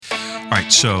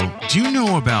right, so do you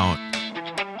know about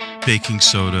baking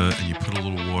soda and you put a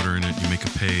little water in it, you make a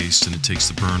paste, and it takes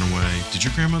the burn away? Did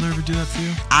your grandmother ever do that for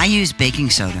you? I use baking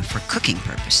soda for cooking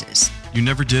purposes. You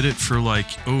never did it for like,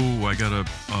 I got a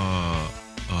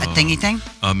thingy thing?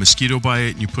 A mosquito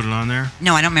bite and you put it on there?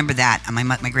 No, I don't remember that. My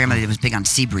grandmother was big on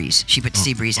sea breeze. She put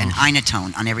sea breeze and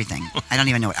inatone on everything. I don't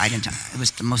even know what inatone. It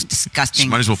was the most disgusting.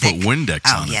 Might as well thing. put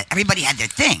Windex on it. Oh yeah, everybody had their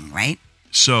thing, right?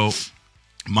 So,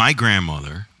 my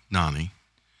grandmother, Nani.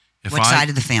 What side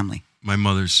of the family? My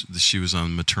mother's. She was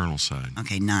on the maternal side.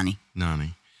 Okay, Nani.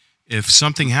 If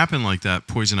something happened like that,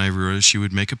 poison ivy rose, she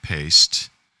would make a paste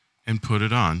and put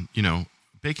it on,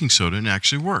 baking soda, and it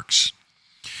actually works.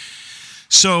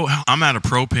 So I'm out of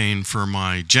propane for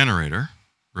my generator,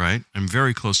 right? I'm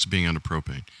very close to being out of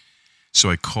propane. So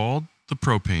I called the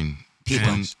propane people.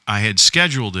 And I had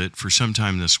scheduled it for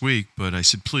sometime this week, but I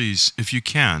said, please, if you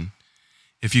can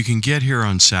get here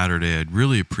on Saturday, I'd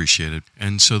really appreciate it.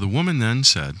 And so the woman then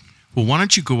said, well, why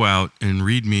don't you go out and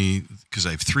read me, because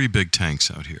I have 3 big tanks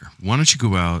out here. Why don't you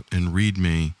go out and read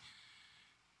me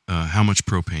how much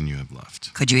propane you have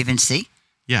left? Could you even see?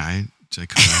 Yeah, I could.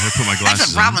 I put my glasses on.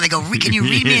 That's a problem. They go, can you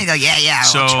read me? And I go, yeah,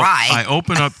 so I'll try. I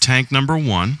open up tank number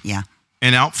 1. Yeah.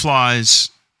 And out flies,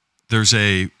 there's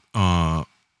a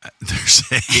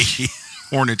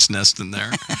hornet's nest in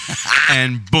there.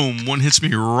 And boom, one hits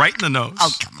me right in the nose.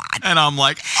 Oh, come on. And I'm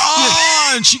like,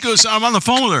 oh, and she goes, I'm on the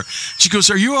phone with her. She goes,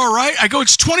 are you all right? I go,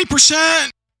 it's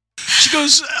 20%. She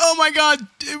goes, oh my God.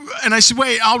 And I said,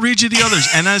 wait, I'll read you the others.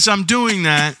 And as I'm doing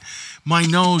that, my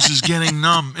nose is getting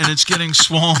numb and it's getting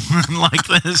swollen like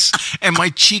this. And my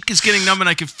cheek is getting numb and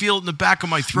I can feel it in the back of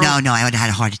my throat. No, I would have had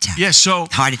a heart attack. Yeah, so.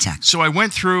 Heart attack. So I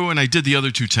went through and I did the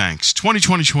other 2 tanks, 20,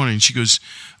 20, 20. And she goes,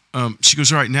 all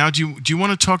right, now do you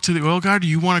want to talk to the oil guy? Or do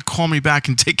you want to call me back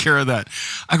and take care of that?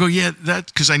 I go, yeah,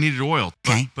 because I needed oil.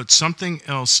 Okay. But something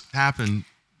else happened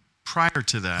prior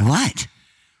to that. What?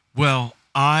 Well,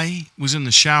 I was in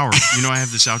the shower. I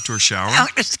have this outdoor shower. Oh,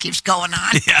 this keeps going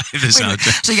on. Yeah, this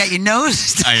outdoor. So you got your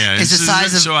nose. Yeah, it's the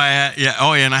size of. So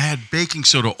and I had baking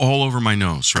soda all over my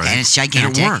nose, right? Okay, and it's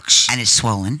gigantic. And it works. And it's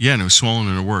swollen. Yeah, and it was swollen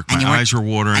and it worked. My eyes were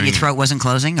watering. And your throat wasn't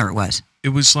closing, or it was? It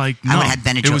was like numb. I would have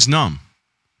had Benadryl. It was numb.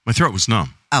 My throat was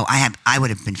numb. Oh, I would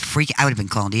have been freaking. I would have been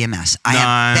called EMS. I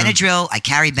have Benadryl. I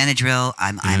carry Benadryl.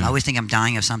 I always think I'm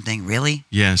dying of something. Really?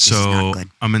 Yeah. This is not good.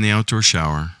 I'm in the outdoor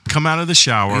shower. Come out of the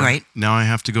shower. Right. Now I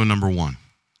have to go number 1.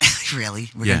 Really?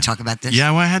 We're going to talk about this? Yeah.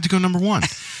 Well, I had to go number 1.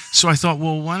 So I thought,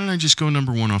 well, why don't I just go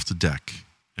number 1 off the deck?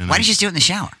 And why did you just do it in the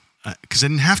shower? Because I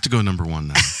didn't have to go number 1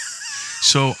 then.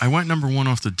 So I went number 1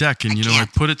 off the deck, and I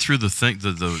put it through the thing.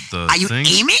 Are you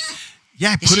aiming?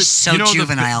 Yeah, I put it. So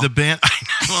juvenile. The band.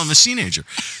 Well, I'm a teenager,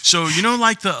 so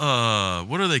like the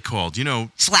what are they called?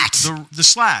 Slats. The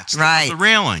slats. Right. The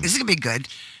railing. This is gonna be good.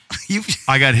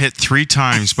 I got hit 3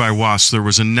 times by wasps. There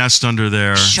was a nest under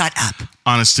there. Shut up.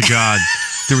 Honest to God,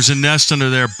 there was a nest under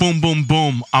there. Boom, boom,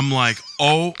 boom. I'm like,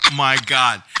 oh my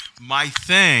God. My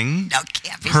thing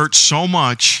hurt so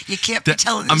much. You can't be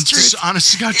telling this truth. I'm just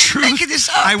honest to God truth. You're making this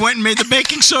up. I went and made the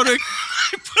baking soda.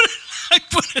 I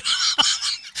put it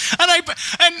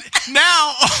and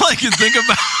now all I can think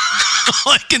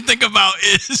about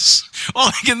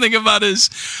is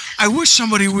I wish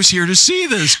somebody was here to see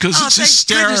this because it's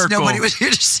hysterical. Goodness, nobody was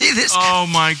here to see this. Oh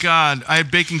my God. I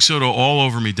had baking soda all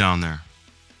over me down there.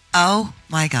 Oh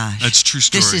my gosh. That's a true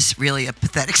story. This is really a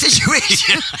pathetic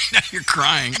situation. Yeah, I know you're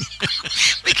crying.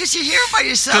 Because you're here by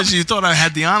yourself. Because you thought I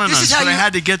had the ananas, but I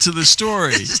had to get to the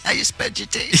story. This is how you spend your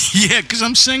days. Yeah, because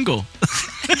I'm single.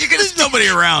 There's nobody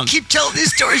around. Keep telling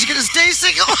these stories. You're going to stay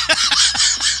single.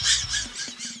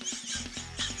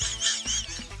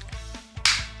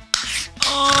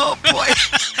 Oh, boy.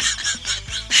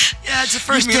 Yeah, it's a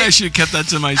first date. I should have kept that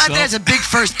to myself? I think it's a big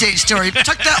first date story.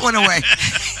 Tuck that one away.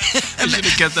 I should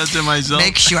have kept that to myself.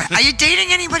 Make sure. Are you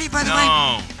dating anybody, by the way?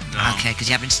 No. Okay, because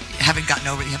you haven't gotten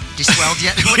over it. You haven't deswelled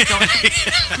yet. What's going on?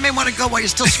 You may want to go while you're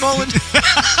still swollen.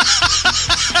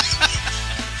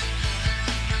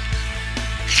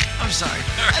 I'm sorry.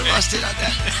 I lost it on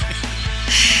that.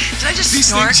 Did I just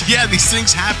snort? These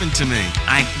things happen to me.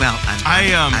 I'm no,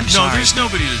 sorry. There's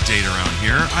nobody to date around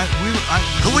here.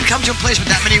 Who would come to a place with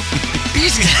that many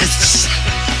bees nests?